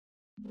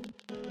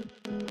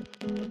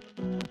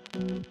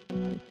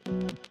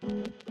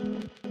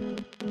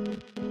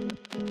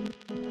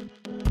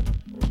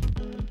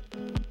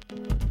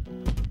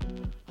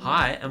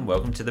Hi and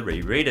welcome to the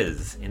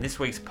Rereaders. In this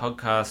week's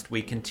podcast,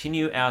 we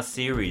continue our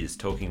series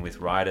talking with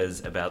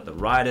writers about the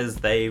writers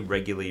they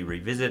regularly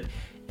revisit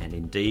and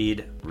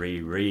indeed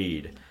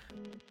reread.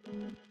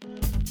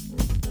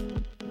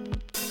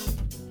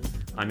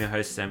 I'm your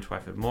host, Sam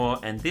Twyford-Moore,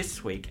 and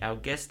this week our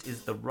guest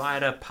is the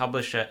writer,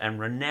 publisher,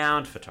 and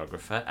renowned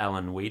photographer,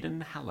 Alan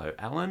Weedon. Hello,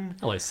 Alan.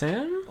 Hello,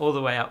 Sam. All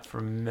the way up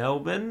from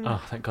Melbourne. Oh,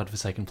 thank God for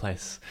Forsaken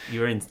Place.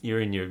 You're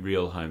in your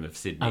real home of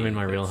Sydney. I'm in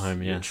my real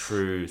home, yes. Your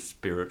true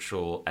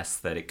spiritual,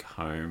 aesthetic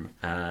home.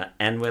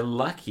 And we're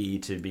lucky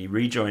to be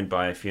rejoined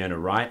by Fiona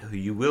Wright, who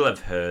you will have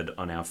heard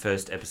on our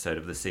first episode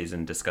of the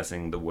season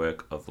discussing the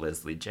work of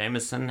Leslie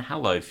Jameson.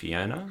 Hello,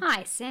 Fiona.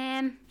 Hi,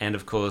 Sam. And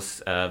of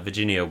course,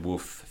 Virginia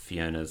Woolf,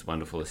 Fiona's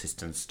wonderful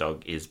assistant's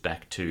dog, is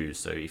back too.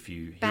 So if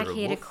you hear back a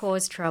here woof, to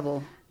cause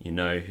trouble. You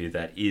know who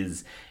that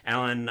is.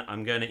 Alan,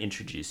 I'm going to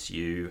introduce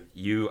you.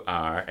 You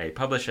are a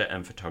publisher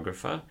and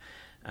photographer.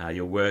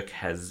 Your work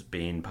has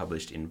been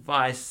published in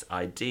Vice,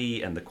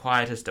 ID, and The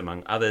Quietest,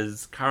 among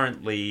others.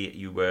 Currently,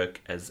 you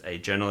work as a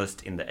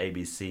journalist in the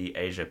ABC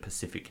Asia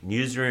Pacific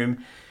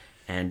newsroom,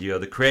 and you're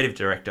the creative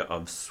director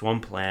of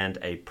Swampland,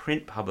 a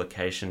print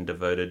publication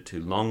devoted to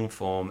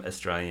long-form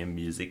Australian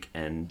music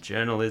and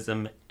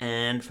journalism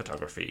and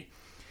photography.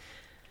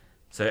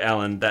 So,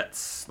 Alan,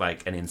 that's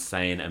like an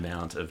insane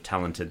amount of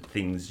talented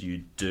things you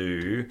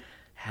do.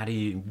 How do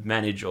you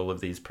manage all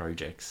of these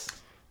projects?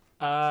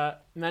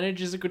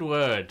 Manage is a good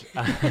word.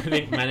 I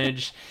think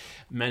manage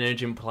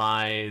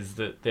implies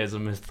that there's a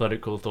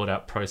methodical,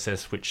 thought-out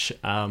process which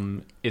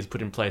is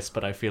put in place,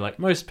 but I feel like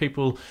most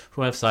people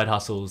who have side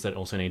hustles that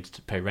also need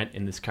to pay rent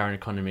in this current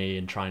economy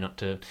and try not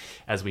to,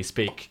 as we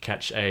speak,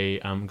 catch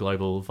a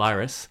global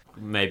virus.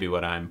 Maybe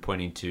what I'm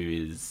pointing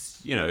to is,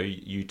 you know,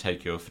 you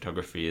take your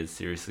photography as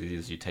seriously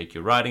as you take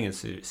your writing, as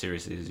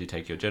seriously as you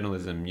take your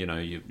journalism. You know,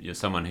 you're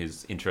someone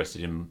who's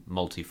interested in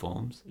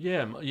multi-forms.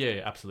 Yeah,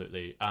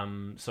 absolutely.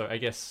 So I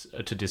guess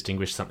to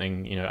distinguish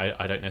something, you know,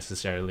 I don't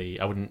necessarily,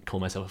 I wouldn't call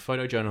myself a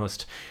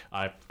photojournalist.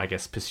 I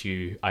guess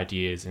pursue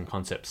ideas and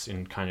concepts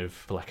in kind of,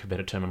 for lack of a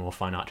better term, a more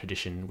fine art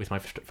tradition with my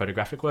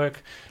photographic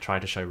work. Try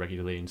to show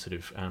regularly and sort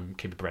of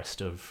keep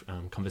abreast of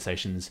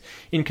conversations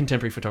in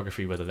contemporary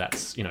photography, whether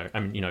that's,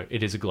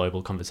 it is a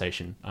global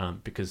conversation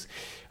because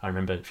I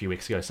remember a few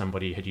weeks ago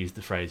somebody had used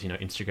the phrase,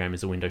 Instagram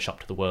is a window shop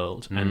to the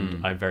world,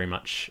 and I very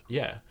much,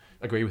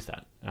 agree with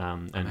that.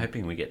 I'm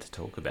hoping we get to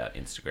talk about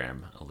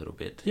Instagram a little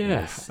bit in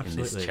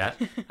this chat.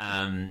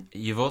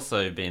 You've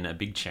also been a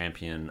big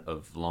champion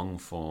of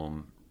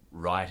long-form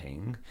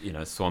writing.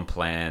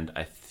 Swampland,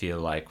 I feel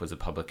like, is a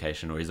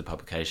publication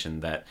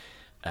that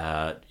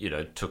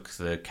took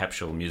the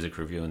capsule music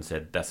review and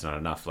said, that's not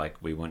enough, like,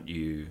 we want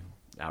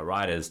our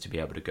writers to be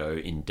able to go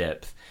in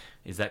depth.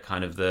 Is that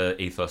kind of the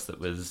ethos that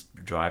was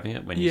driving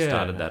it when you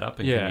started that up?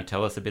 And can you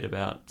tell us a bit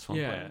about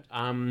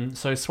Swampland?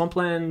 So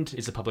Swampland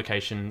is a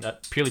publication, a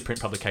purely print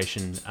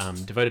publication,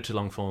 devoted to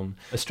long-form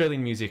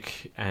Australian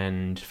music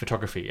and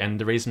photography. And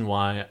the reason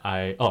why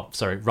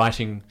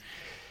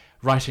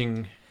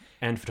writing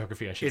and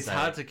photography, I should say. It's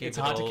hard to keep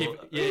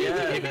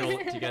it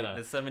all together.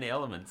 There's so many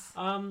elements.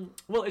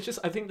 Well, it's just,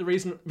 I think the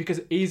reason,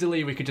 because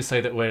easily we could just say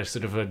that we're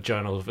sort of a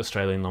journal of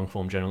Australian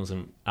long-form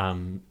journalism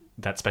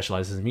that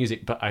specialises in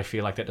music, but I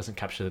feel like that doesn't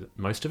capture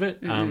most of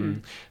it.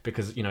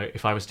 Because,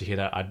 if I was to hear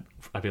that,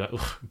 I'd be like,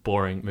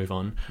 boring, move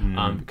on,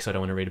 because I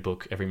don't want to read a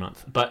book every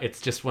month. But it's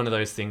just one of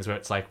those things where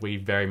it's like we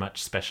very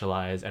much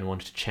specialise and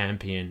wanted to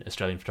champion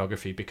Australian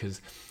photography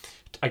because,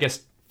 I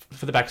guess,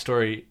 for the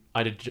backstory,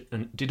 I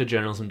did a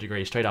journalism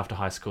degree straight after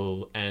high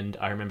school, and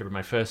I remember in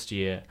my first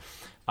year,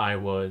 I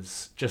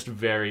was just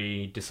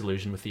very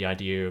disillusioned with the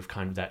idea of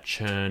kind of that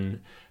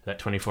churn, that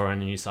 24-hour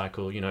news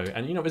cycle,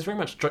 and, it was very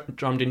much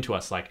drummed into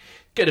us, like,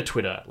 get a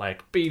Twitter,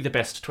 like, be the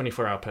best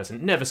 24-hour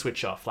person, never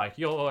switch off, like,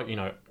 you're,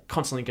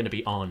 constantly going to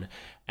be on.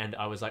 And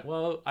I was like,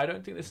 well, I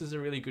don't think this is a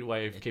really good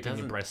way of keeping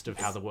abreast of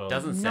how the world...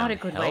 doesn't sound not a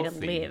good way to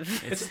healthy.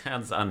 live. It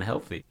sounds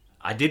unhealthy.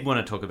 I did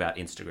want to talk about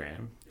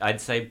Instagram.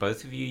 I'd say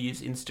both of you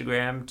use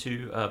Instagram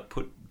to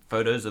put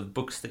photos of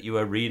books that you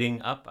are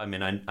reading up. I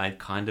mean, I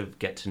kind of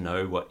get to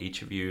know what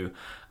each of you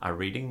are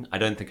reading. I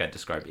don't think I'd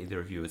describe either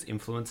of you as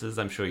influencers.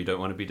 I'm sure you don't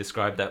want to be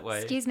described that way.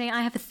 Excuse me,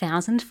 I have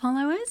 1,000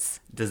 followers.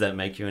 Does that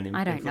make you an influencer?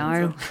 I don't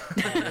know.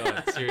 Oh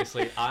God,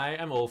 seriously, I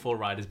am all for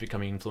writers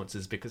becoming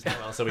influencers because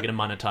how else are we going to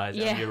monetize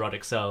our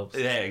neurotic selves?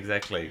 Yeah,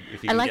 exactly.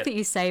 I like that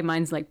you say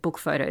mine's like book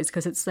photos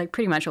because it's like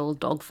pretty much all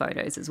dog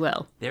photos as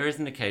well. There is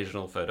an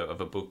occasional photo of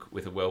a book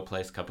with a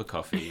well-placed cup of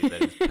coffee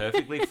that is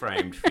perfectly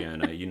framed,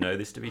 Fiona. You know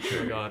this to be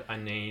true. Oh God, I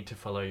need to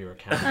follow your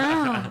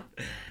account.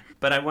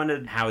 But I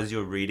wondered, how has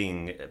your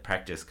reading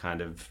practice kind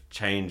of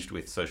changed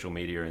with social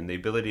media and the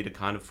ability to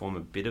kind of form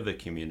a bit of a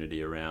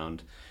community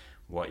around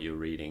what you're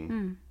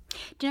reading?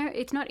 Do you know,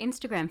 it's not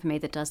Instagram for me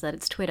that does that,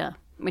 it's Twitter,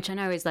 which I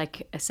know is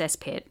like a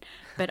cesspit,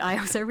 but I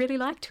also really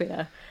like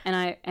Twitter.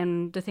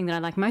 And the thing that I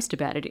like most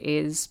about it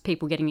is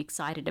people getting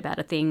excited about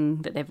a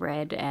thing that they've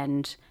read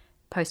and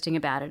posting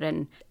about it,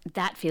 and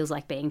that feels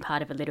like being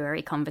part of a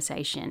literary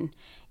conversation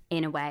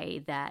in a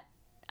way that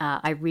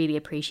I really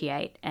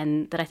appreciate,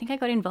 and that I think I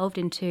got involved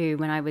in too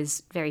when I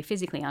was very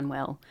physically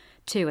unwell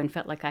too, and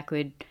felt like I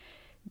could,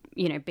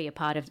 you know, be a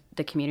part of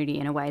the community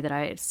in a way that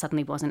I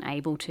suddenly wasn't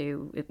able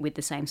to with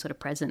the same sort of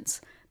presence.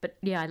 But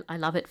yeah, I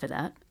love it for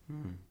that.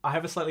 I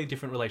have a slightly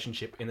different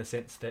relationship in the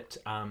sense that,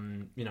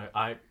 you know,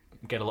 I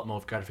get a lot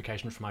more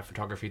gratification from my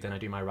photography than I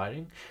do my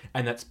writing.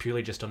 And that's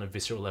purely just on a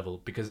visceral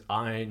level, because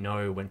I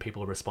know when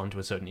people respond to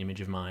a certain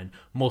image of mine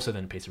more so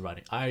than a piece of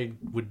writing. I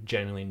would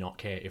genuinely not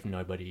care if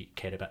nobody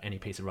cared about any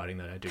piece of writing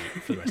that I do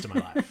for the rest of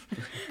my life.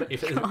 But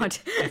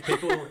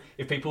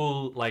if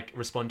people like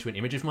respond to an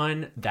image of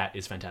mine, that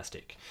is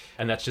fantastic.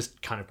 And that's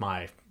just kind of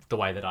the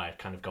way that I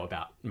kind of go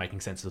about making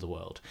sense of the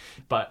world.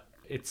 But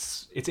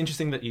it's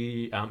interesting that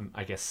you,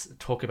 I guess,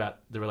 talk about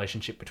the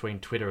relationship between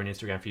Twitter and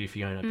Instagram for you,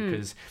 Fiona,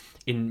 because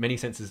in many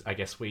senses, I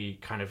guess we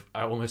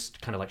are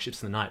almost kind of like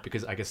ships in the night,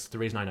 because I guess the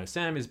reason I know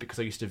Sam is because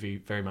I used to be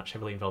very much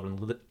heavily involved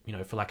in, you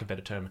know, for lack of a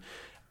better term,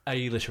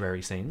 a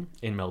literary scene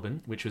in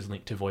Melbourne, which was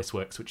linked to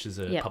VoiceWorks, which is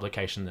a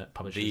publication that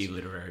publishes... The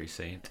literary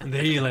scene.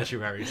 The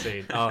literary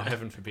scene. Oh,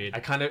 heaven forbid. I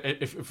kind of...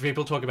 If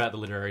people talk about the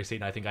literary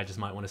scene, I think I just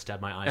might want to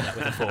stab my eyes out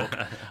with a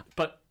fork.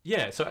 But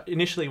yeah, so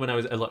initially when I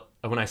was a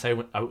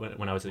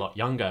lot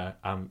younger,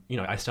 you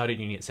know, I started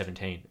uni at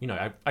 17. You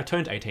know, I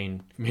turned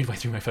 18 midway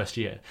through my first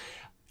year.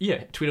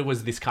 Yeah, Twitter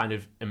was this kind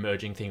of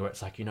emerging thing where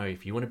it's like, you know,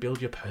 if you want to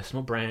build your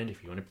personal brand,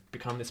 if you want to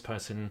become this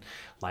person,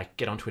 like,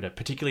 get on Twitter.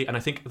 Particularly, and I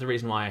think the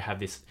reason why I have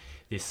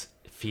this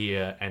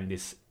fear and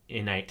this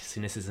innate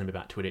cynicism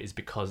about Twitter is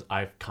because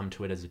I've come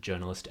to it as a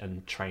journalist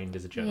and trained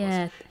as a journalist.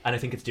 Yeah. And I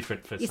think it's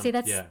different for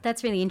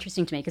that's really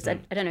interesting to me, because I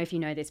don't know if you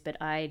know this, but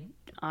I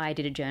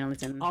did a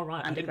journalism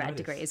undergrad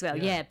degree as well.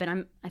 Yeah, but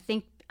I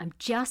think I'm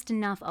just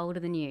enough older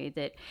than you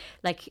that,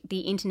 like, the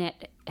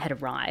internet had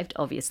arrived,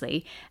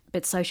 obviously,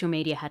 but social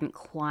media hadn't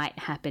quite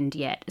happened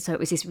yet. So it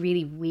was this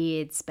really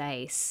weird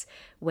space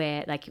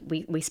where, like,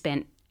 we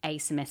spent a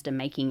semester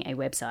making a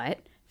website,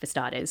 for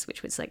starters,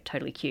 which was, like,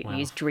 totally cute. Wow. We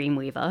used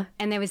Dreamweaver.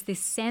 And there was this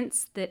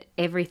sense that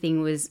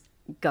everything was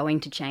going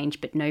to change,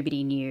 but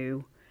nobody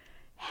knew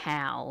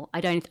how.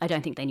 I don't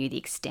think they knew the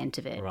extent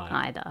of it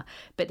either.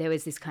 But there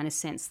was this kind of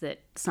sense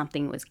that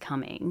something was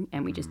coming,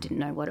 and we just didn't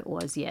know what it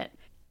was yet.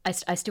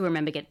 I still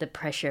remember the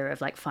pressure of,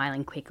 like,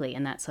 filing quickly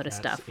and that sort of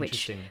stuff,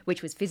 which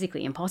was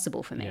physically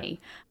impossible for me.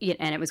 Yeah,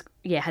 and it was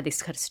had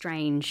this kind of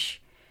strange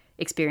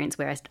experience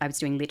where I was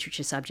doing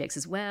literature subjects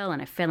as well,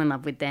 and I fell in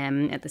love with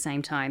them at the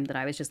same time that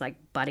I was just, like,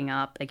 butting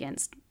up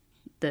against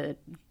the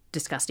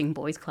disgusting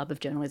boys' club of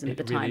journalism at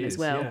the time as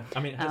well. Yeah.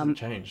 I mean, it hasn't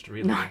changed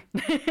really. No.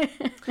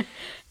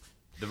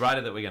 The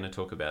writer that we're going to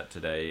talk about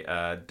today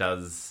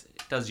does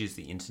use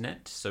the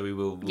internet, so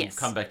we'll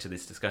come back to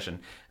this discussion.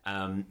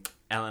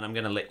 Alan, I'm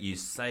going to let you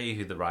say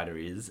who the writer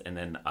is, and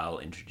then I'll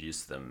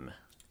introduce them.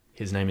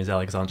 His name is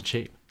Alexander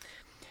Chee.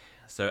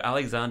 So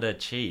Alexander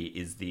Chee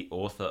is the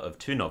author of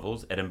two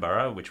novels,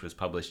 Edinburgh, which was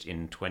published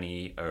in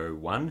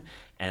 2001,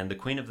 and The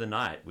Queen of the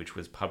Night, which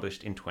was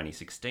published in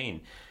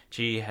 2016.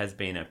 Chee has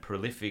been a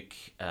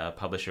prolific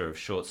publisher of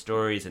short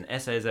stories and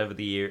essays over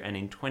the year, and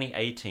in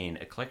 2018,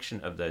 a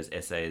collection of those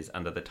essays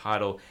under the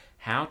title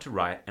How to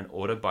Write an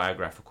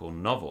Autobiographical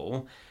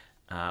Novel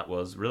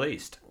was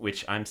released,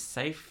 which I'm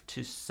safe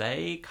to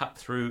say cut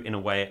through in a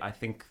way I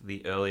think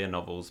the earlier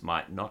novels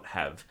might not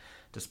have,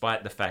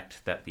 despite the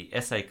fact that the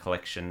essay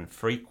collection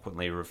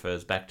frequently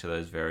refers back to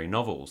those very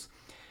novels.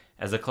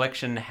 As a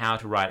collection, How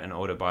to Write an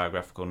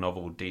Autobiographical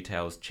Novel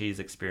details Chee's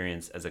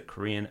experience as a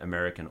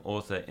Korean-American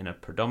author in a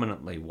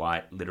predominantly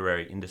white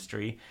literary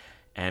industry,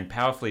 and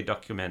powerfully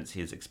documents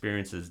his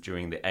experiences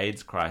during the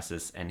AIDS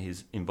crisis and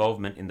his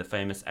involvement in the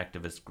famous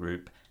activist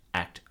group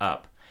ACT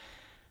UP.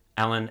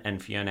 Alan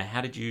and Fiona, how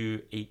did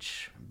you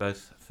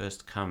both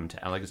first come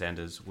to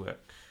Alexander's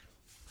work?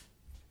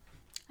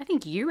 I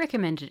think you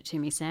recommended it to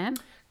me, Sam.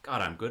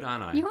 God, I'm good,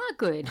 aren't I? You are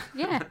good,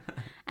 yeah.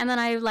 And then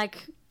I,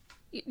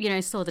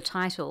 saw the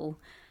title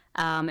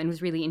and was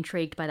really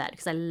intrigued by that,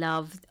 because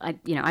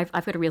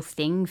I've got a real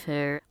thing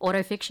for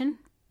autofiction.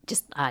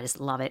 I just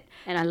love it.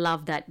 And I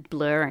love that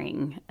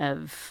blurring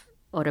of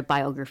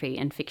autobiography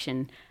and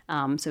fiction.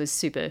 So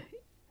it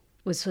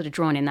was sort of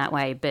drawn in that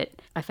way. But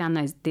I found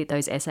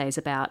those essays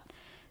about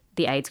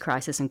the AIDS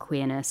crisis and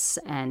queerness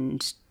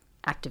and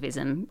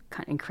activism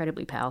kind of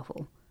incredibly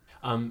powerful.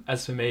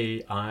 As for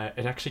me,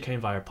 it actually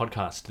came via a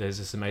podcast. There's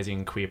this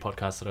amazing queer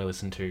podcast that I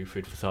listen to,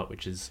 Food for Thought,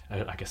 which is,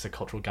 I guess, a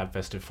cultural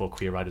gabfest for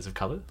queer writers of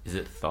colour. Is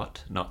it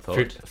thought, not thought?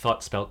 Food,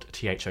 thought spelt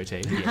THOT.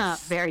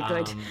 Yes. Very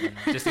good.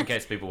 Just in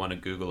case people want to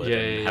Google it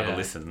and have a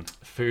listen.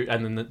 Food,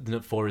 and then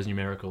the 4 is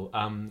numerical.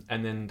 And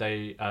then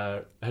they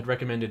had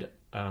recommended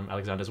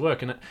Alexander's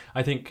work, and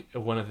I think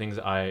one of the things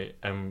I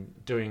am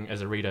doing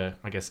as a reader,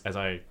 I guess, as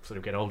I sort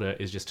of get older,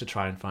 is just to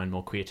try and find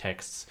more queer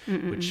texts,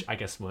 which I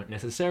guess weren't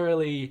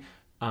necessarily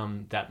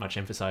that much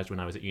emphasized when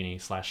I was at uni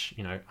 /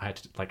 I had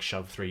to like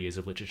shove 3 years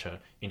of literature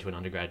into an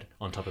undergrad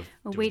on top of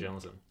doing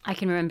journalism. I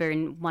can remember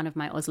in one of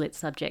my Auslit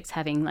subjects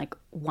having like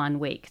 1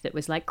 week that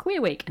was like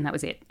Queer Week, and that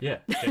was it. Yeah,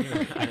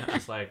 genuinely. And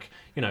it's like,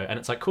 and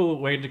it's like, cool,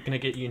 we're going to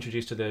get you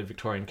introduced to the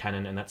Victorian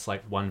canon, and that's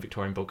like 1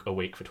 Victorian book a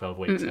week for 12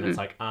 weeks. And it's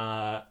like,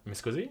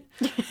 Miss Guzzi?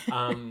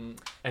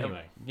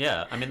 Anyway.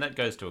 Yeah, I mean, that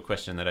goes to a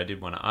question that I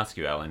did want to ask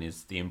you, Alan,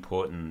 is the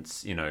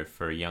importance,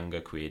 for a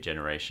younger queer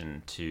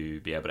generation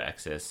to be able to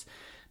access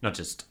not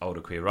just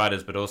older queer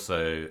writers, but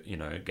also,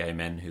 gay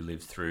men who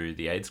lived through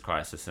the AIDS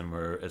crisis and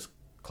were as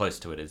close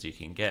to it as you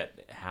can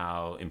get,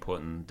 how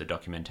important the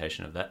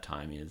documentation of that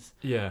time is.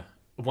 Yeah.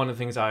 One of the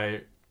things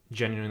I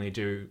genuinely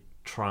do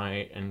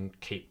try and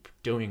keep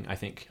doing, I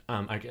think,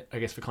 I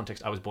guess for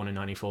context, I was born in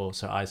 94,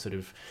 so I sort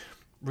of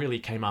really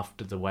came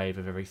after the wave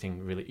of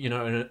everything, really.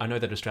 And I know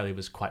that Australia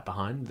was quite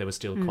behind. There was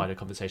still quite a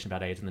conversation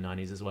about AIDS in the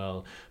 90s as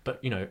well.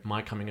 But,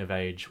 my coming of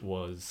age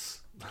was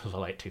the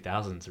late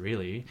 2000s,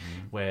 really,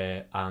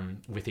 where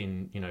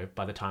within,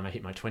 by the time I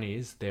hit my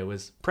 20s, there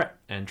was PrEP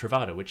and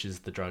Truvada, which is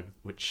the drug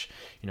which,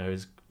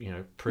 is,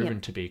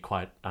 proven to be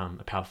quite a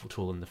powerful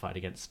tool in the fight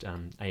against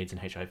AIDS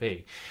and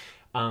HIV.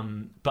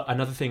 But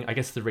another thing, I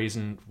guess the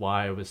reason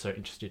why I was so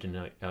interested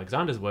in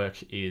Alexander's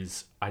work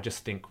is I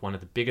just think one of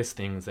the biggest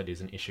things that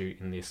is an issue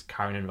in this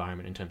current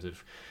environment in terms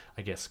of,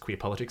 I guess, queer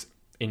politics,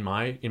 from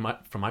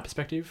my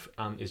perspective,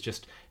 is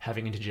just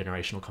having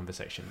intergenerational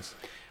conversations.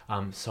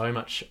 So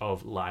much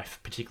of life,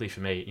 particularly for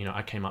me,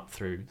 I came up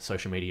through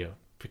social media.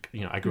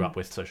 I grew up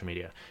with social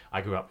media.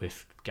 I grew up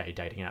with gay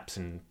dating apps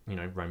and,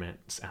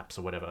 romance apps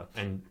or whatever.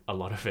 And a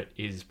lot of it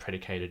is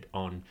predicated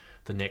on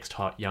the next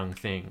hot young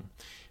thing,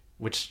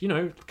 which,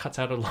 cuts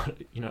out a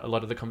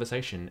lot of the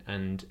conversation.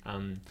 And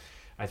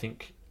I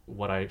think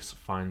what I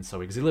find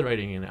so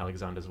exhilarating in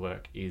Alexander's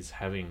work is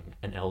having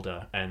an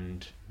elder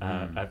and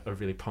a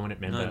really prominent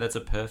member. No, that's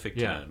a perfect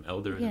term.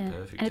 Elder is a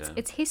perfect term.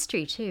 It's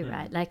history too,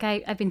 right? Like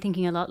I've been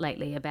thinking a lot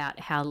lately about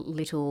how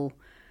little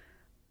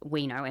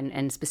we know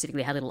and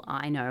specifically how little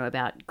I know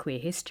about queer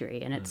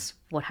history, and it's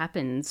what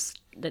happens.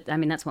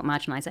 That's what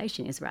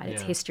marginalisation is, right?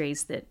 It's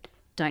histories that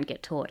don't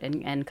get taught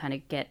and kind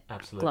of get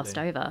glossed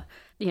over.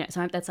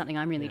 So that's something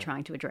I'm really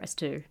trying to address,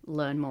 to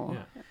learn more.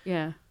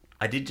 Yeah.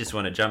 I did just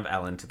want to jump,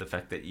 Alan, to the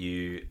fact that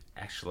you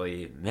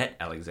actually met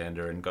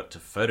Alexander and got to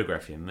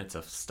photograph him. It's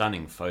a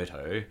stunning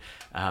photo.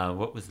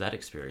 What was that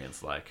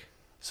experience like?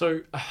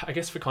 So, I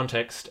guess for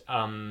context,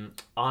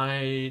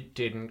 I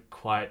didn't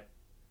quite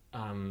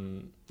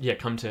come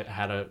to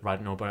how to write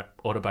an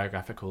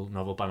autobiographical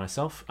novel by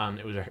myself.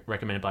 It was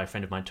recommended by a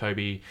friend of mine,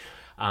 Toby,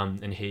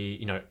 and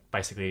he,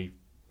 basically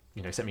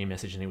sent me a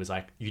message and he was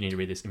like, you need to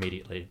read this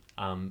immediately.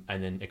 And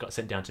then it got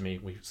sent down to me.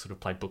 We sort of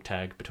played book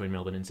tag between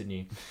Melbourne and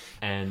Sydney.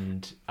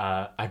 And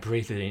I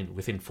breathed it in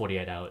within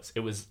 48 hours. It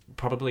was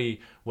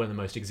probably one of the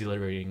most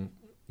exhilarating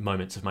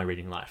moments of my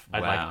reading life.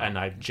 Wow. And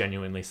I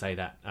genuinely say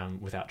that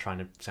without trying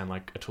to sound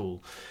like a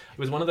tool. It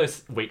was one of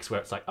those weeks where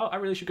it's like, oh, I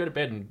really should go to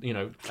bed and,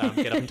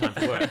 get up in time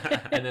for work.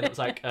 And then it was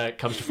like, it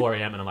comes to 4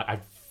 a.m. and I'm like, I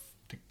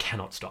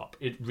cannot stop.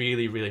 It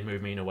really, really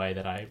moved me in a way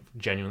that I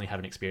genuinely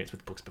haven't experienced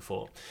with books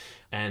before.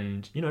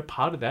 And,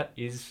 part of that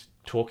is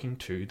talking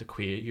to the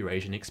queer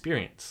Eurasian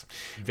experience.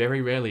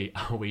 Very rarely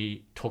are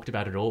we talked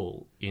about it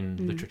all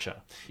in literature.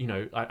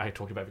 I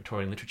talked about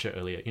Victorian literature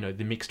earlier.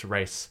 The mixed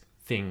race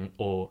thing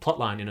or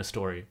plotline in a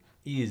story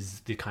is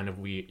the kind of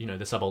weird,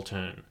 the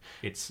subaltern.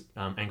 It's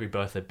Angry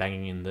Bertha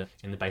banging in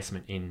the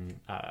basement in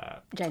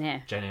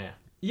Jane Eyre.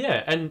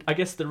 Yeah, and I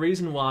guess the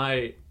reason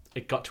why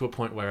it got to a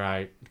point where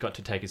I got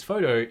to take his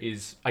photo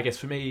is, I guess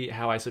for me,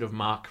 how I sort of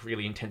mark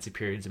really intensive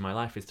periods in my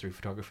life is through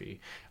photography.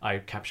 I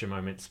capture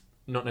moments,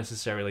 not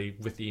necessarily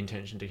with the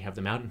intention to have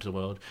them out into the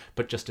world,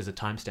 but just as a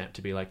timestamp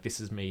to be like, this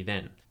is me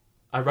then.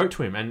 I wrote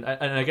to him, and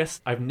I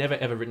guess I've never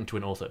ever written to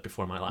an author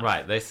before in my life.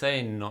 Right, they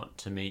say not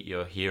to meet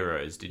your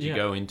heroes. Did you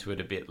go into it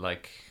a bit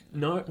like...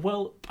 No,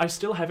 well, I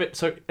still have it.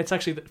 So it's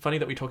actually funny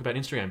that we talk about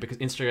Instagram, because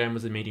Instagram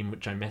was the medium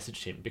which I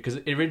messaged him. Because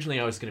originally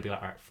I was going to be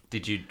like, all right.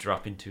 Did you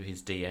drop into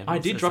his DMs? I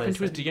did drop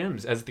into his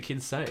DMs, as the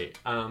kids say.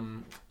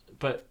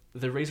 But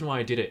the reason why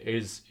I did it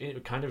is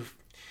it kind of...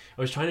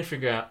 I was trying to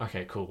figure out,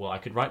 okay, cool. Well, I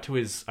could write to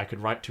his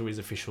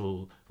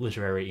official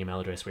literary email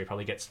address where he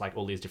probably gets like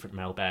all these different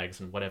mailbags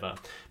and whatever.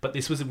 But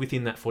this was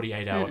within that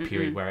 48-hour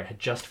period where I had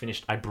just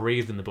finished. I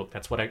breathed in the book.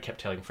 That's what I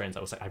kept telling friends. I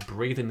was like, I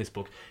breathe in this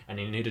book, and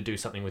you need to do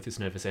something with this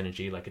nervous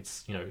energy. Like,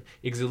 it's,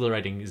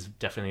 exhilarating is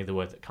definitely the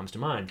word that comes to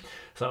mind.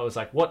 So I was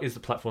like, what is the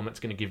platform that's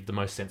going to give the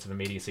most sense of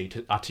immediacy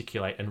to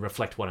articulate and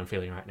reflect what I'm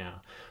feeling right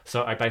now?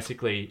 So I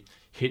basically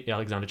hit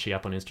Alexander Chee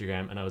up on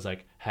Instagram, and I was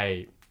like,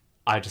 hey,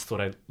 I just thought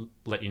I'd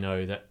let you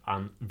know that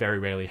very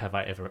rarely have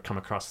I ever come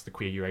across the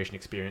queer Eurasian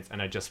experience, and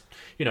I just,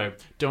 don't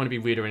want to be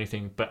weird or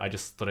anything, but I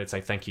just thought I'd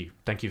say thank you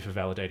for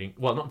validating,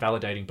 well, not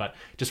validating, but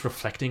just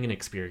reflecting an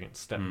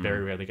experience that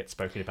very rarely gets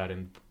spoken about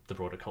in the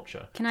broader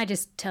culture. Can I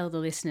just tell the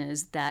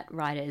listeners that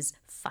writers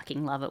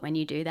fucking love it when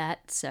you do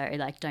that? So,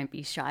 like, don't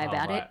be shy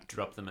about it.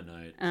 Drop them a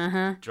note.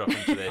 Uh-huh. Drop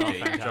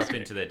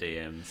into their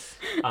DMs.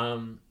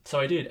 So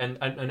I did, and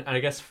I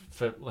guess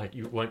for like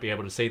you won't be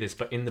able to see this,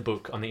 but in the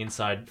book on the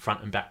inside,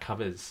 front and back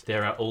covers,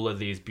 there are all of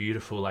these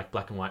beautiful like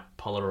black and white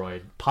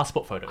Polaroid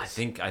passport photos. I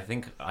think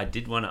I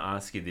did want to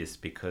ask you this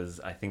because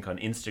I think on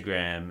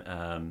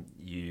Instagram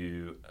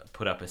you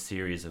put up a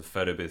series of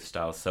photo booth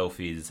style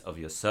selfies of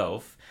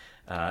yourself.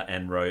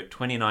 And wrote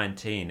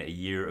 2019, a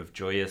year of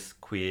joyous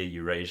queer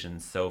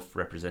Eurasian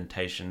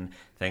self-representation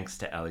thanks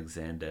to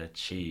Alexander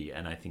Chee.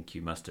 And I think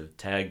you must have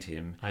tagged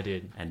him. I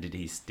did. And did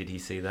he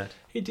see that?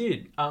 He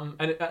did.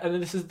 And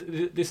this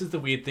is the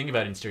weird thing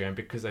about Instagram,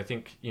 because I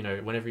think, you know,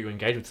 whenever you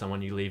engage with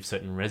someone, you leave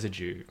certain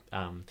residue.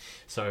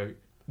 So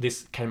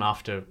this came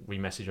after we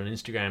messaged on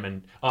Instagram,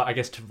 and I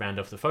guess to round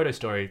off the photo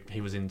story, he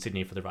was in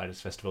Sydney for the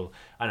Writers' Festival,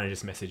 and I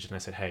just messaged and I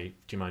said, hey,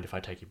 do you mind if I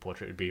take your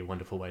portrait? It would be a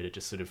wonderful way to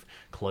just sort of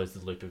close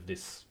the loop of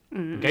this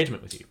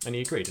engagement with you. And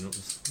he agreed, and it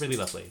was really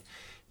lovely.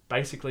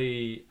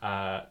 Basically,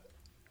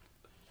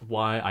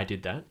 why I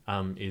did that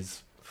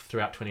is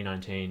throughout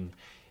 2019,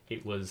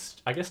 it was,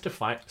 I guess, to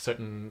fight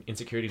certain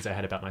insecurities I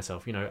had about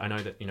myself. You know, I know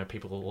that, you know,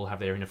 people all have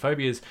their inner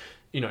phobias,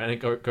 you know, and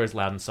it goes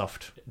loud and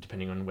soft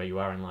depending on where you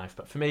are in life.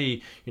 But for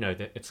me, you know,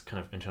 it's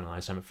kind of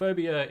internalized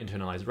homophobia,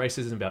 internalized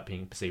racism about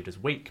being perceived as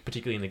weak,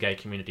 particularly in the gay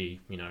community,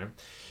 you know,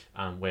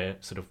 where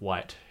sort of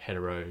white,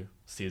 hetero,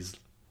 cis,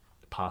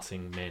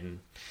 passing men,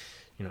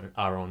 you know,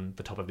 are on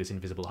the top of this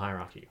invisible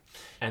hierarchy.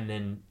 And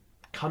then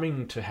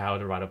coming to how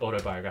to write an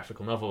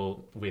autobiographical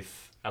novel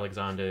with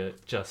Alexander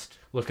just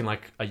looking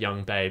like a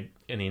young babe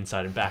in the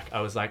inside and back, I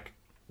was like,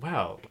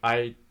 wow,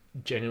 I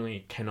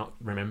genuinely cannot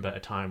remember a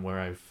time where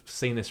I've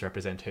seen this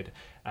represented.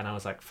 And I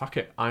was like, fuck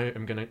it, I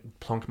am going to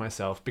plonk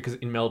myself, because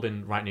in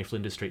Melbourne, right near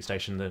Flinders Street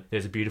Station,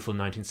 there's a beautiful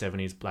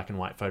 1970s black and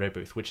white photo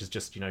booth, which is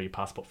just, you know, your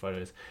passport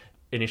photos.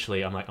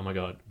 Initially, I'm like, oh my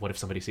God, what if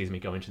somebody sees me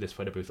go into this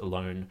photo booth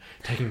alone,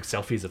 taking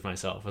selfies of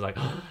myself? I was like,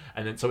 oh.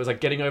 And then so it was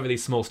like getting over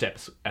these small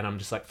steps, and I'm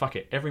just like, fuck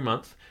it. Every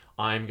month,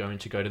 I'm going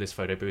to go to this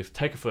photo booth,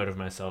 take a photo of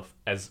myself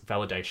as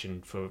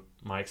validation for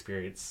my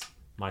experience,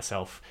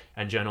 myself,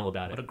 and journal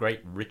about it. What a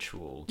great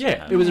ritual to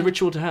have. It was a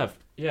ritual to have.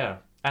 Yeah.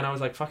 And I was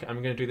like, fuck it,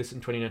 I'm going to do this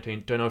in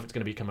 2019. Don't know if it's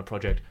going to become a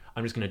project.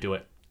 I'm just going to do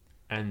it.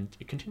 And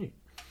it continued.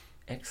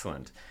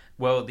 Excellent.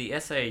 Well, the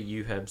essay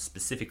you have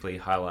specifically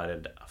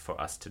highlighted for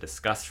us to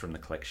discuss from the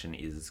collection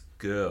is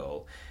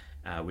Girl,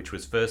 which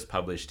was first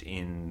published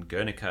in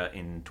Guernica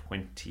in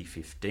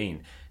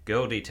 2015.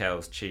 Girl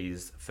details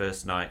Chee's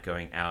first night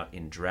going out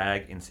in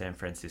drag in San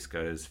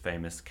Francisco's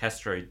famous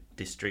Castro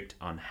district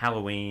on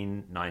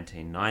Halloween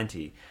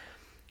 1990.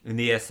 In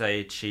the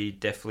essay, Chee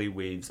deftly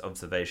weaves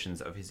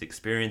observations of his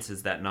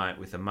experiences that night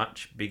with a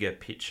much bigger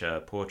picture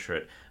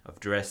portrait of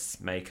dress,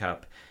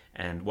 makeup,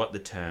 and what the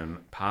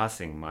term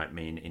passing might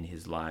mean in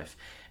his life.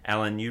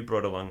 Alan, you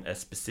brought along a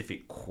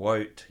specific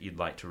quote you'd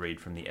like to read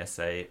from the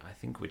essay, I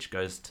think, which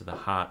goes to the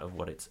heart of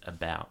what it's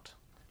about.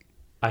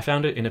 I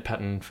found it in a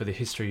pattern for the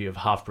history of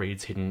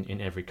half-breeds hidden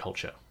in every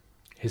culture.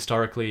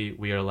 Historically,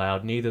 we are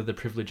allowed neither the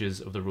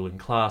privileges of the ruling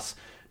class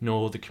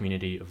nor the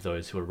community of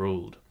those who are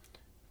ruled.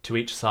 To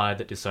each side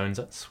that disowns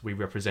us, we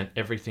represent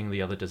everything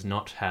the other does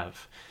not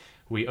have.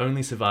 We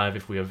only survive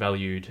if we are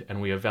valued,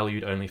 and we are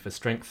valued only for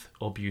strength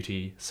or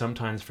beauty,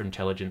 sometimes for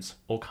intelligence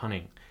or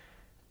cunning.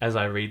 As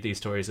I read these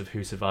stories of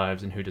who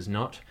survives and who does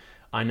not,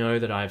 I know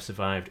that I have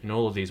survived in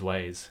all of these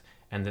ways,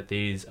 and that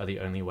these are the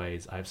only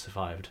ways I have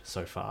survived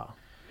so far.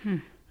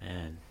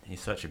 Man,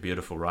 he's such a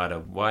beautiful writer.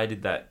 Why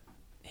did that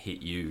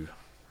hit you,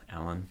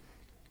 Alan?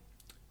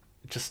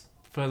 Just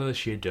further the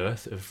sheer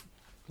dearth of,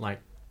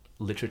 like,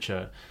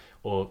 literature,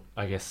 or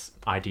I guess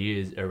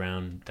ideas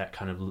around that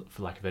kind of,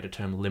 for lack of a better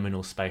term,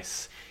 liminal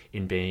space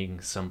in being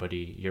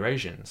somebody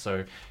Eurasian. So,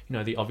 you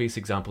know, the obvious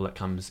example that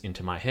comes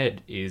into my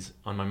head is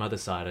on my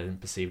mother's side, I'm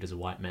perceived as a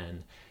white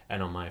man,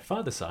 and on my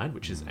father's side,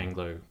 which is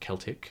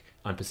Anglo-Celtic,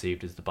 I'm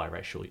perceived as the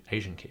biracial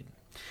Asian kid.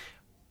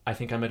 I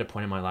think I'm at a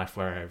point in my life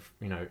where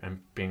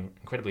I'm being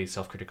incredibly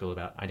self-critical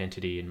about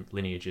identity and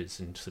lineages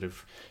and sort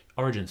of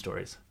origin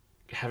stories.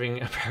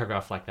 Having a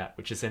paragraph like that,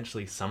 which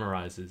essentially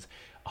summarizes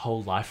a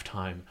whole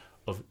lifetime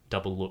of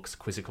double looks,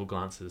 quizzical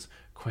glances,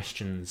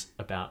 questions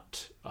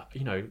about,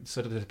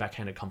 sort of those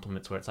backhanded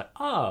compliments where it's like,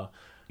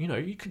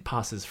 you could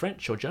pass as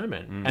French or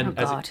German. And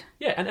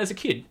as a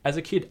kid,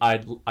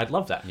 I'd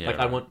love that.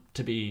 I want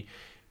to be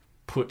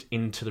put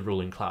into the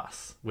ruling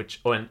class,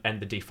 and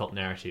the default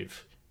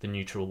narrative, the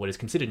neutral, what is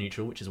considered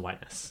neutral, which is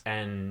whiteness.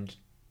 And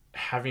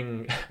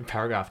having a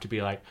paragraph to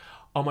be like,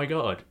 oh my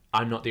God,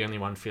 I'm not the only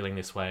one feeling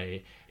this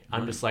way.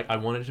 I'm just like, I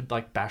wanted to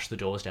like bash the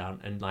doors down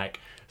and like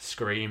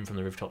scream from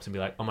the rooftops and be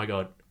like, oh my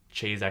God,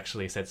 Chee's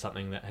actually said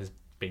something that has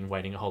been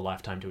waiting a whole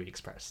lifetime to be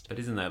expressed. But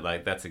isn't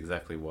that that's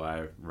exactly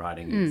why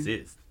writing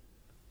exists?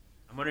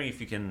 I'm wondering if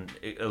you can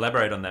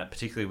elaborate on that,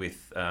 particularly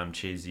with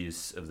Chee's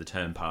use of the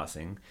term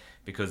passing,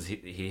 because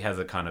he has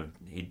a kind of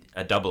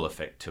a double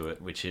effect to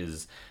it, which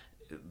is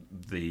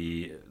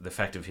the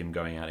fact of him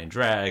going out in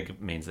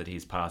drag means that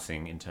he's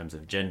passing in terms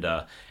of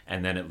gender,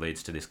 and then it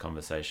leads to this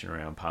conversation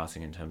around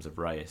passing in terms of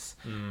race.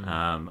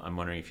 I'm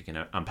wondering if you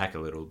can unpack a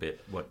little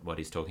bit what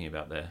he's talking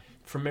about there.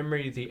 From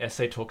memory, the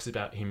essay talks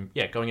about him,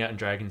 going out in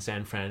drag in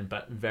San Fran,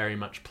 but very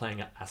much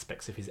playing up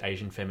aspects of his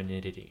Asian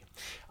femininity.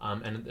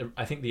 And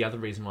I think the other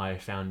reason why I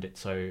found it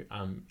so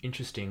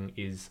interesting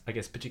is, I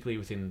guess, particularly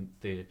within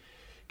the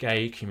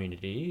gay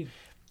community,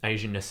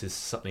 Asianness is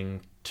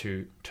something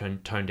to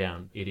tone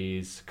down. It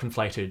is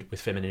conflated with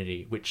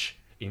femininity, which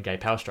in gay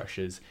power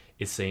structures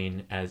is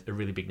seen as a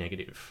really big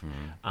negative.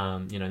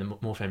 The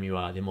more femme you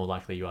are, the more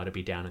likely you are to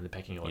be down in the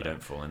pecking order. You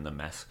don't fall in the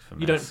mask for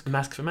mask. You don't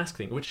mask for mask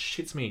thing, which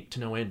shits me to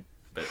no end.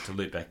 But to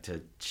loop back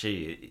to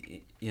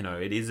Chee,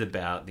 it is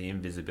about the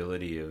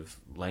invisibility of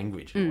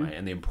language in a way,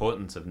 and the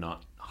importance of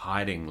not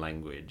hiding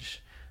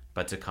language,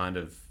 but to kind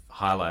of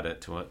highlight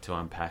it, to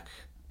unpack,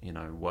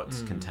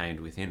 what's contained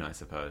within, I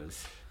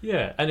suppose.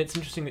 Yeah, and it's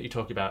interesting that you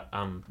talk about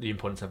the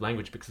importance of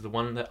language, because the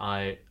one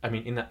that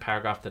in that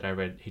paragraph that I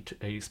read,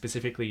 he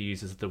specifically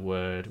uses the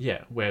word,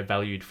 we're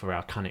valued for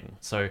our cunning.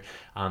 So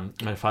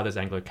my father's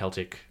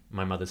Anglo-Celtic,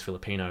 my mother's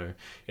Filipino.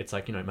 It's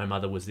like, my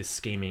mother was this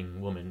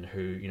scheming woman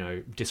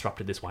who,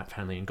 disrupted this white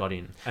family and got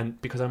in. And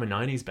because I'm a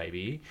 90s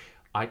baby,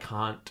 I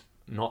can't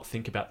not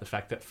think about the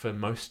fact that for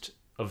most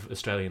of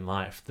Australian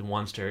life, the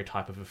one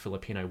stereotype of a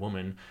Filipino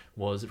woman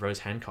was Rose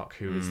Hancock,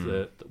 who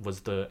was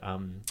the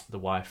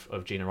wife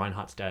of Gina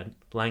Reinhardt's dad,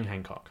 Lang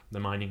Hancock, the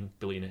mining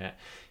billionaire.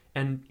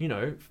 And,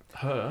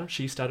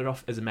 she started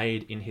off as a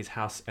maid in his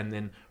house and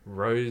then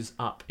rose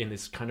up in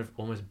this kind of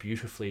almost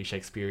beautifully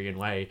Shakespearean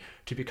way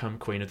to become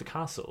queen of the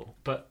castle.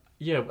 But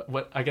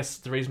what I guess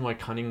the reason why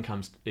cunning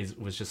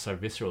was just so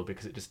visceral,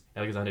 because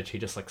Alexander Chee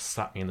just like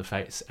slapped me in the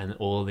face, and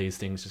all these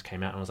things just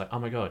came out, and I was like, oh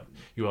my God,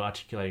 you are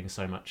articulating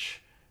so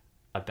much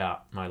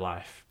about my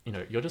life.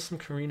 You're just some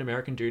Korean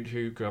American dude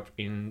who grew up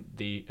in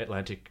the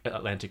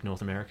Atlantic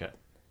North America.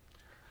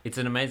 It's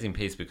an amazing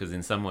piece because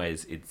in some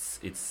ways it's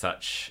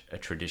such a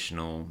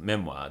traditional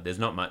memoir. There's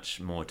not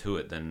much more to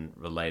it than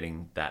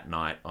relating that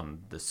night on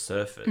the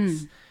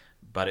surface,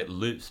 but it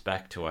loops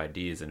back to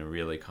ideas in a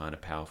really kind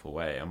of powerful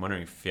way. I'm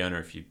wondering, Fiona,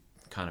 if you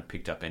kind of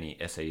picked up any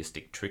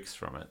essayistic tricks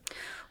from it.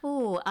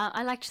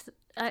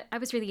 I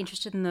was really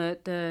interested in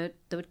the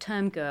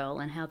term girl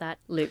and how that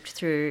looped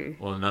through.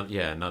 Well,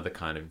 another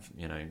kind of,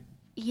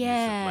 use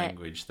of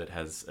language that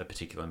has a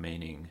particular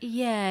meaning.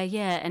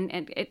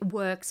 And it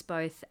works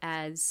both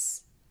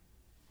as,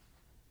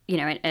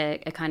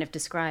 a kind of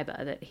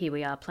describer that here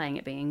we are playing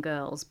at being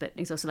girls, but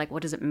it's also like,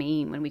 what does it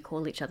mean when we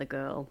call each other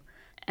girl?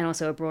 And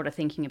also a broader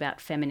thinking about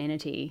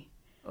femininity,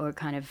 or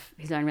kind of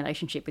his own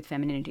relationship with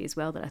femininity as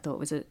well, that I thought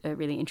was a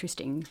really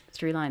interesting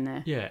through line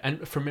there. Yeah,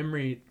 and from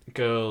memory,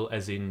 girl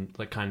as in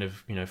like kind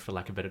of, for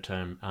lack of a better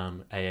term,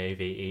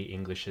 AAVE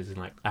English as in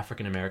like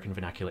African American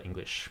vernacular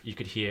English. You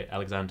could hear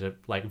Alexander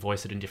like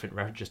voice it in different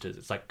registers.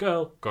 It's like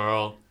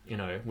girl,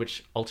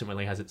 which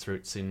ultimately has its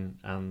roots in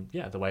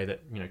the way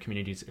that,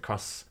 communities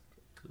across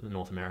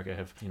North America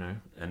have,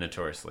 and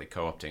notoriously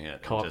co-opting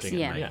it,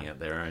 making it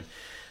their own.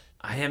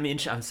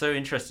 I'm so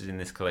interested in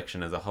this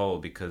collection as a whole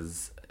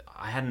because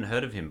I hadn't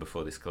heard of him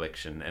before this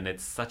collection, and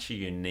it's such a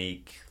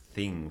unique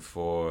thing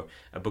for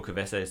a book of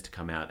essays to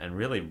come out and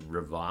really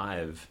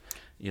revive,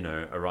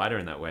 a writer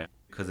in that way,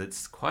 because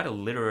it's quite a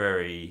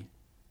literary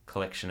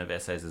collection of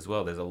essays as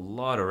well. There's a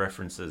lot of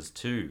references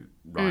to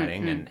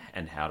writing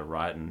and how to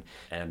write,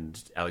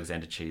 and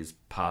Alexander Chee's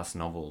past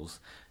novels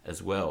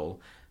as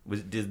well.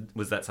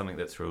 Was that something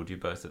that thrilled you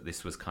both, that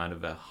this was kind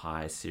of a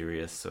high,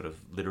 serious sort of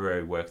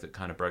literary work that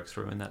kind of broke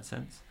through in that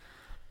sense?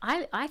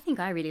 I think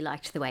I really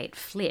liked the way it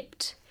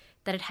flipped,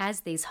 that it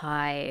has these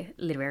high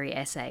literary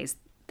essays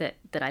that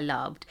I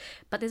loved,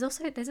 but there's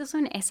also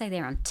an essay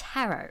there on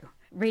tarot,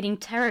 reading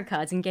tarot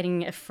cards and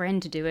getting a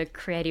friend to do a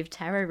creative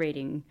tarot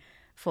reading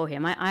for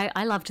him.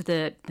 I loved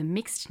the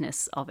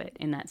mixedness of it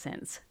in that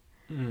sense.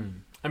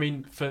 I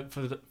mean,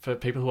 for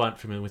people who aren't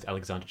familiar with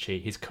Alexander Chee,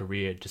 his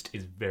career just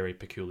is very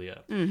peculiar.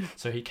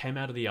 So he came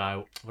out of the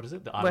Iowa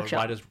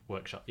Writers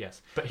Workshop,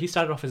 yes. But he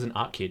started off as an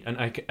art kid, and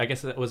I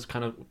guess that was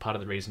kind of part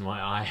of the reason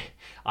why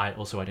I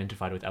also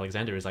identified with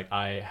Alexander, is like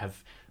I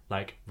have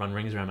like run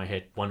rings around my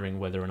head wondering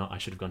whether or not I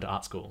should have gone to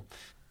art school.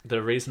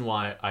 The reason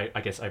why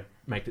I guess I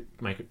make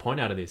a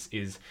point out of this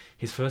is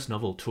his first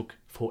novel took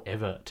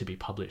forever to be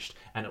published,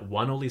 and it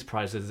won all these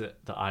prizes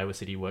at the Iowa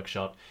City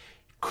Workshop.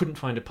 Couldn't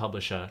find a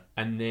publisher,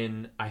 and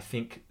then I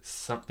think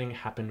something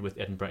happened with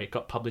Edinburgh. It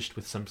got published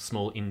with some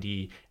small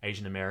indie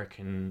Asian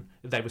American.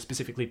 They were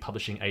specifically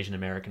publishing Asian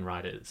American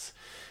writers,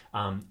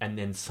 and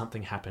then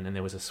something happened, and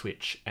there was a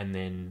switch, and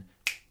then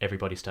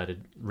everybody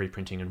started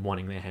reprinting and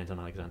wanting their hands on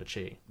Alexander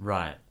Chee.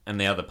 Right, and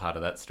the other part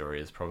of that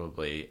story is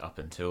probably up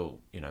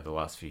until the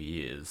last few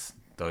years,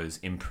 those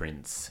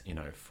imprints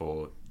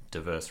for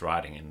diverse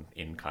writing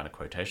in kind of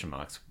quotation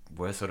marks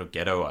were sort of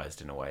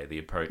ghettoized in a way. The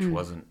approach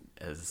wasn't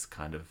as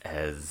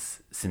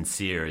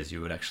sincere as you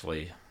would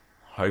actually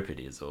hope it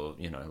is, or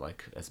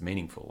like as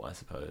meaningful, I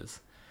suppose.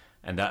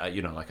 And that,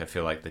 you know, like I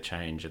feel like the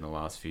change in the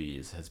last few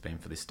years has been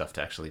for this stuff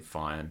to actually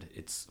find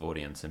its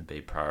audience and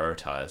be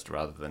prioritized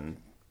rather than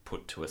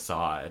put to a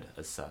side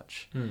as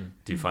such.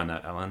 Do you find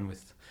that, Alan,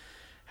 with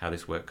how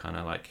this work kind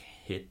of like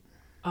hit?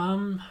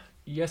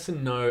 Yes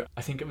and no.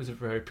 I think it was a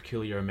very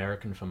peculiar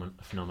American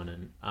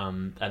phenomenon,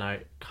 and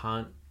I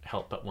can't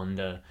help but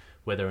wonder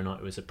whether or not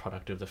it was a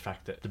product of the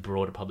fact that the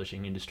broader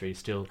publishing industry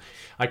still...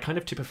 I kind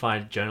of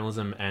typified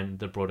journalism and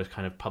the broader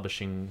kind of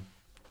publishing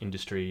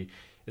industry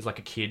is like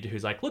a kid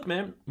who's like, look,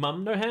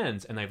 mum, no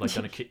hands. And they've like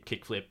done a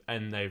kick flip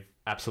and they've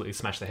absolutely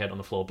smashed their head on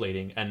the floor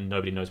bleeding and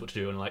nobody knows what to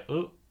do. And like,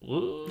 ooh.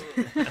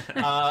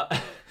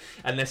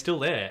 And they're still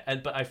there.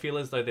 But I feel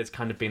as though there's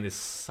kind of been this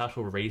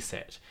subtle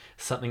reset.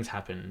 Something's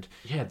happened.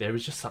 Yeah, there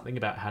was just something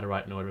about how to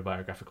write an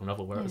autobiographical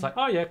novel where it was like,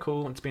 oh yeah,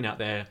 cool. It's been out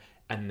there.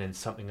 And then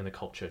something in the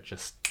culture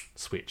just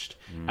switched.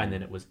 And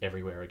then it was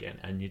everywhere again.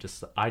 And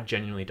I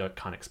genuinely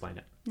can't explain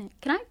it. Yeah.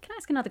 Can I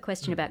ask another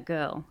question about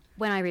Girl?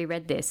 When I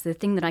reread this, the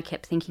thing that I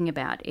kept thinking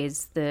about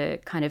is the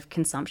kind of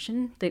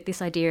consumption,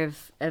 this idea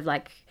of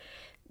like,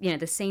 you know,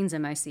 the scenes are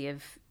mostly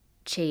of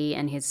Chee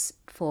and his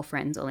 4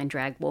 friends all in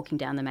drag walking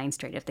down the main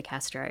street of the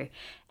Castro,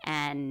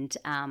 and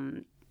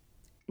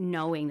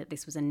knowing that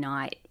this was a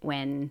night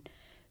when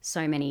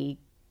so many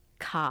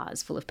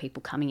cars full of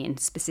people coming in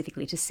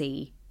specifically to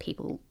see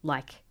people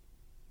like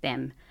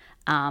them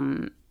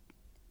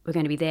were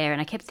going to be there. And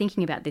I kept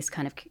thinking about this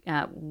kind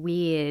of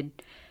weird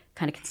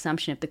kind of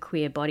consumption of the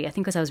queer body. I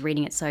think because I was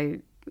reading it so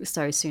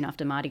soon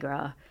after Mardi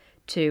Gras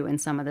too, and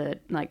some of the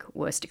like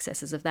worst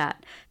excesses of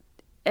that.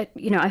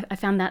 I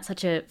found that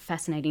such a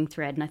fascinating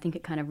thread, and I think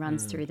it kind of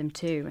runs through them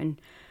too.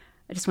 And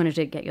I just wanted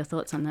to get your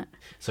thoughts on that.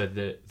 So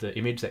the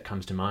image that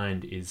comes to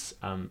mind is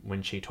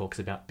when she talks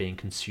about being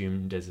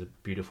consumed as a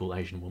beautiful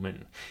Asian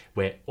woman,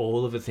 where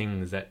all of the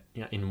things that,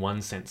 you know, in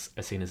one sense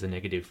are seen as a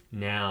negative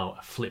now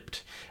are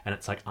flipped, and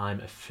it's like, I'm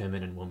a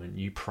feminine woman,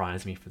 you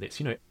prize me for this.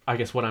 You know, I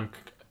guess what I'm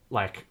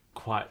like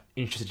quite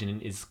interested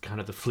in is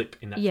kind of the flip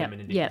in that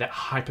femininity, that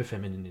hyper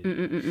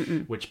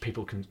femininity, which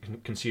people can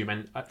consume.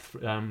 And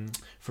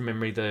from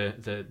memory,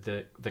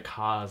 the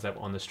cars that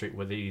were on the street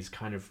were these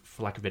kind of,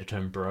 for lack of a better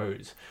term,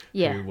 bros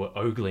who were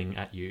ogling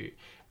at you.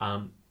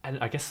 And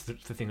I guess the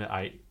thing that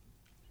I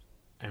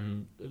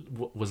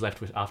was left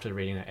with after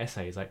reading that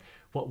essay is like,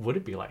 what would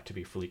it be like to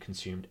be fully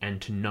consumed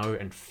and to know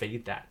and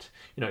feed that?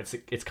 You know,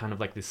 it's kind of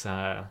like this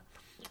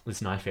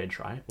knife edge,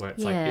 right? Where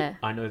it's like,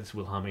 I know this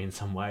will harm me in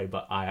some way,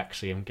 but I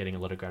actually am getting a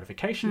lot of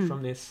gratification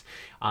from this.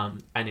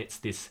 And it's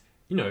this,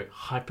 you know,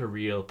 hyper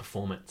real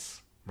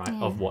performance, right,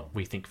 of what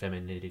we think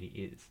femininity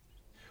is.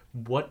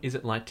 What is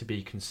it like to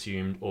be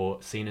consumed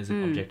or seen as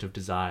an object of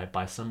desire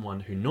by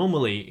someone who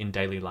normally in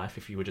daily life,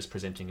 if you were just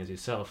presenting as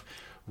yourself,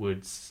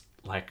 would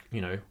like,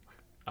 you know,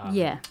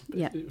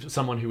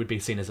 someone who would be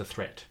seen as a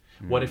threat?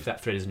 What if that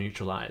threat is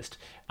neutralized?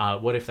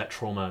 What if that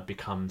trauma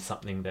becomes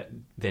something that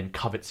then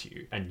covets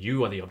you and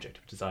you are the object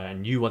of desire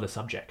and you are the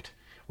subject,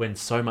 when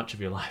so much of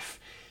your life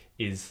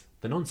is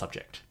the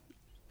non-subject?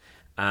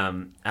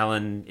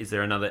 Alan, is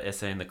there another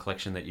essay in the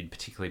collection that you'd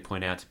particularly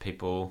point out to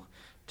people,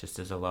 just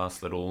as a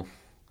last little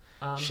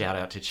shout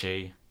out to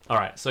Chee? All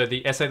right, so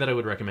the essay that I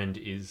would recommend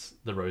is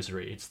The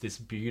Rosary. It's this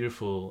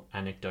beautiful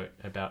anecdote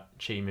about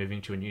Chee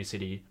moving to a new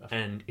city,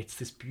 and it's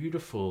this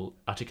beautiful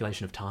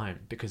articulation of time,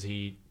 because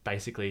he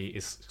basically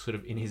is sort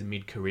of in his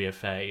mid-career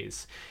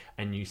phase,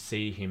 and you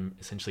see him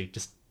essentially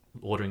just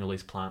ordering all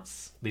these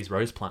plants, these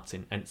rose plants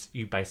in, and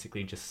you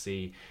basically just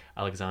see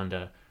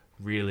Alexander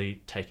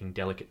really taking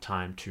delicate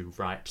time to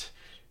write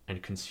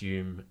and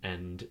consume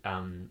and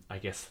I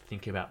guess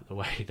think about the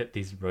way that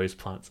these rose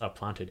plants are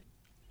planted.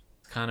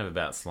 Kind of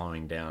about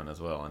slowing down as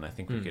well, and I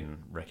think we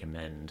can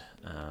recommend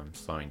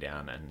slowing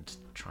down and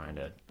trying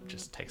to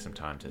just take some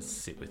time to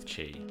sit with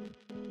Chee.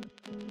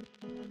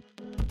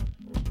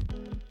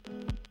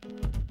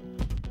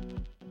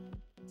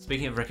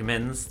 Speaking of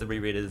recommends, the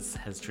Rereaders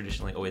has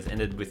traditionally always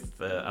ended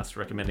with us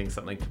recommending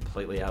something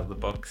completely out of the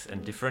box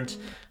and different.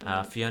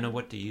 Fiona,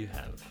 what do you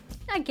have?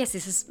 I guess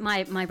this is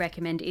my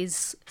recommend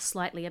is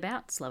slightly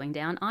about slowing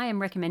down. I am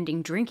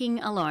recommending drinking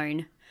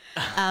alone.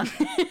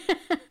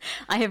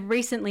 I have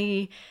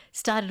recently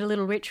started a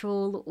little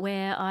ritual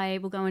where I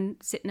will go and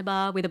sit in a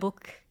bar with a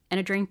book and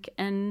a drink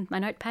and my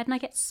notepad, and I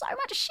get so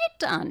much shit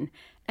done.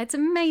 It's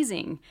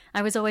amazing.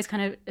 I was always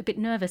kind of a bit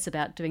nervous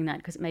about doing that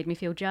because it made me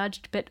feel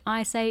judged, but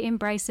I say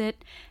embrace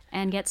it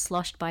and get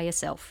sloshed by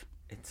yourself.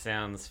 It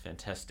sounds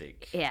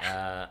fantastic.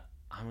 Yeah.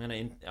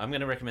 I'm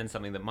gonna recommend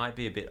something that might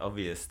be a bit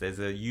obvious. There's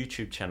a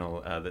YouTube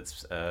channel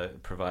that's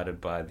provided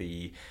by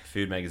the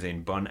food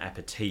magazine Bon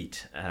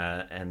Appetit,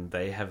 and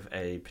they have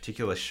a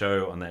particular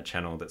show on that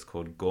channel that's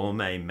called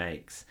Gourmet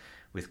Makes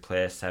with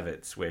Claire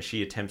Savitz, where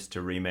she attempts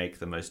to remake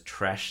the most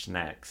trash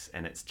snacks,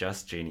 and it's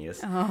just genius.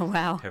 Oh,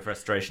 wow. Her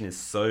frustration is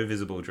so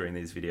visible during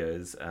these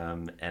videos,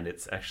 and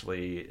it's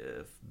actually,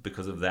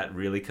 because of that,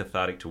 really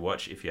cathartic to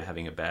watch if you're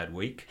having a bad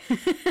week.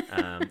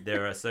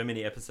 There are so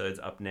many episodes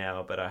up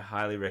now, but I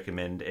highly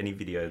recommend any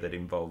video that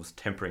involves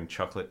tempering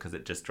chocolate because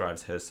it just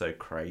drives her so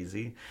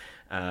crazy.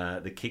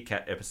 The Kit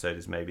Kat episode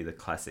is maybe the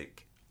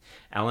classic.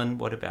 Alan,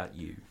 what about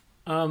you?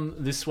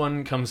 This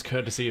one comes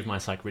courtesy of my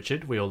psych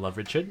Richard. We all love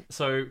Richard.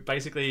 So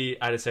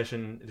basically, I had a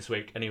session this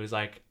week, and he was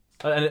like,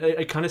 and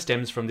it kind of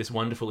stems from this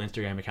wonderful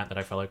Instagram account that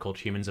I follow called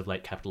Humans of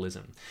Late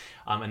Capitalism.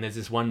 And there's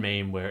this one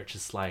meme where it's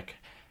just like,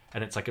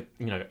 and it's like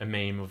a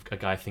meme of a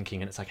guy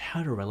thinking, and it's like,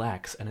 how to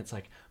relax, and it's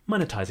like,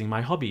 monetizing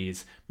my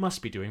hobbies,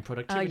 must be doing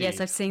productivity. Oh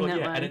yes, I've seen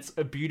that one. And it's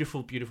a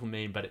beautiful, beautiful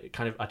meme, but it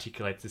kind of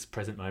articulates this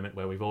present moment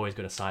where we've always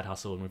got a side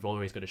hustle and we've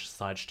always got a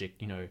side shtick.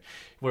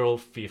 We're all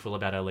fearful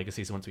about our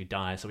legacies once we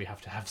die, so we have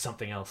to have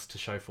something else to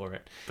show for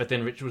it. But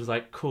then Richard was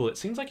like, cool, it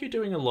seems like you're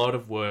doing a lot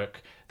of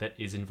work that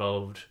is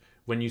involved.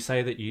 When you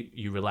say that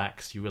you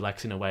relax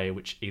in a way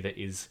which either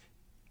is,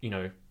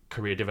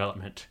 career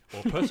development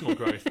or personal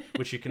growth,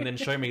 which you can then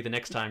show me the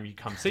next time you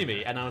come see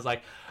me. And I was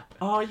like,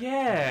 oh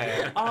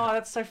yeah, oh,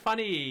 that's so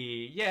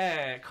funny.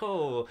 Yeah,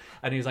 cool.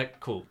 And he was like,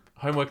 cool.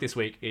 Homework this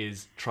week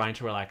is trying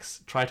to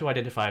relax. Try to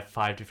identify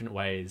 5 different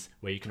ways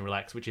where you can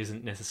relax, which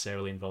isn't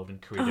necessarily involved in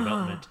career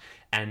development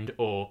and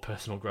or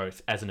personal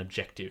growth as an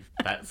objective.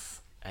 That's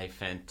a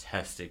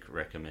fantastic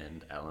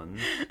recommend, Alan.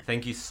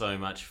 Thank you so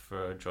much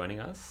for joining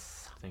us.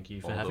 Thank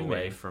you for all having the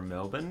way me. from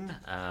Melbourne.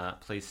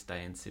 Please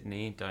stay in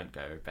Sydney. Don't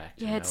go back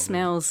to Melbourne. Yeah, it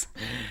smells.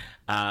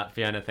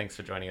 Fiona, thanks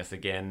for joining us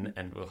again,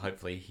 and we'll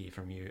hopefully hear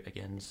from you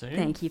again soon.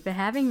 Thank you for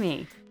having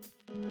me.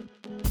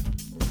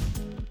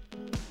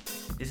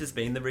 This has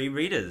been The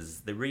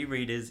Rereaders. The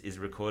Rereaders is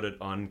recorded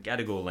on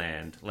Gadigal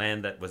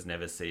land that was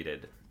never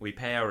ceded. We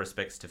pay our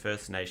respects to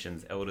First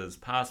Nations elders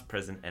past,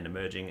 present and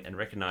emerging, and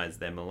recognise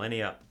their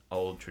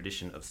millennia-old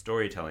tradition of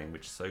storytelling,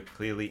 which so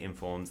clearly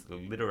informs the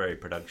literary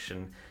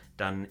production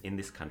done in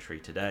this country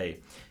today.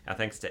 Our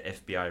thanks to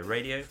FBI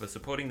Radio for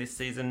supporting this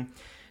season.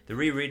 The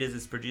Rereaders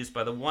is produced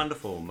by the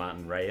wonderful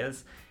Martin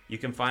Reyes. You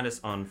can find us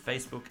on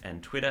Facebook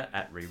and Twitter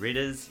at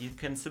Rereaders. You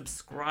can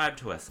subscribe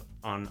to us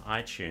on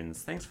iTunes.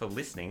 Thanks for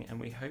listening, and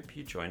we hope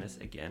you join us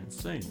again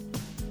soon.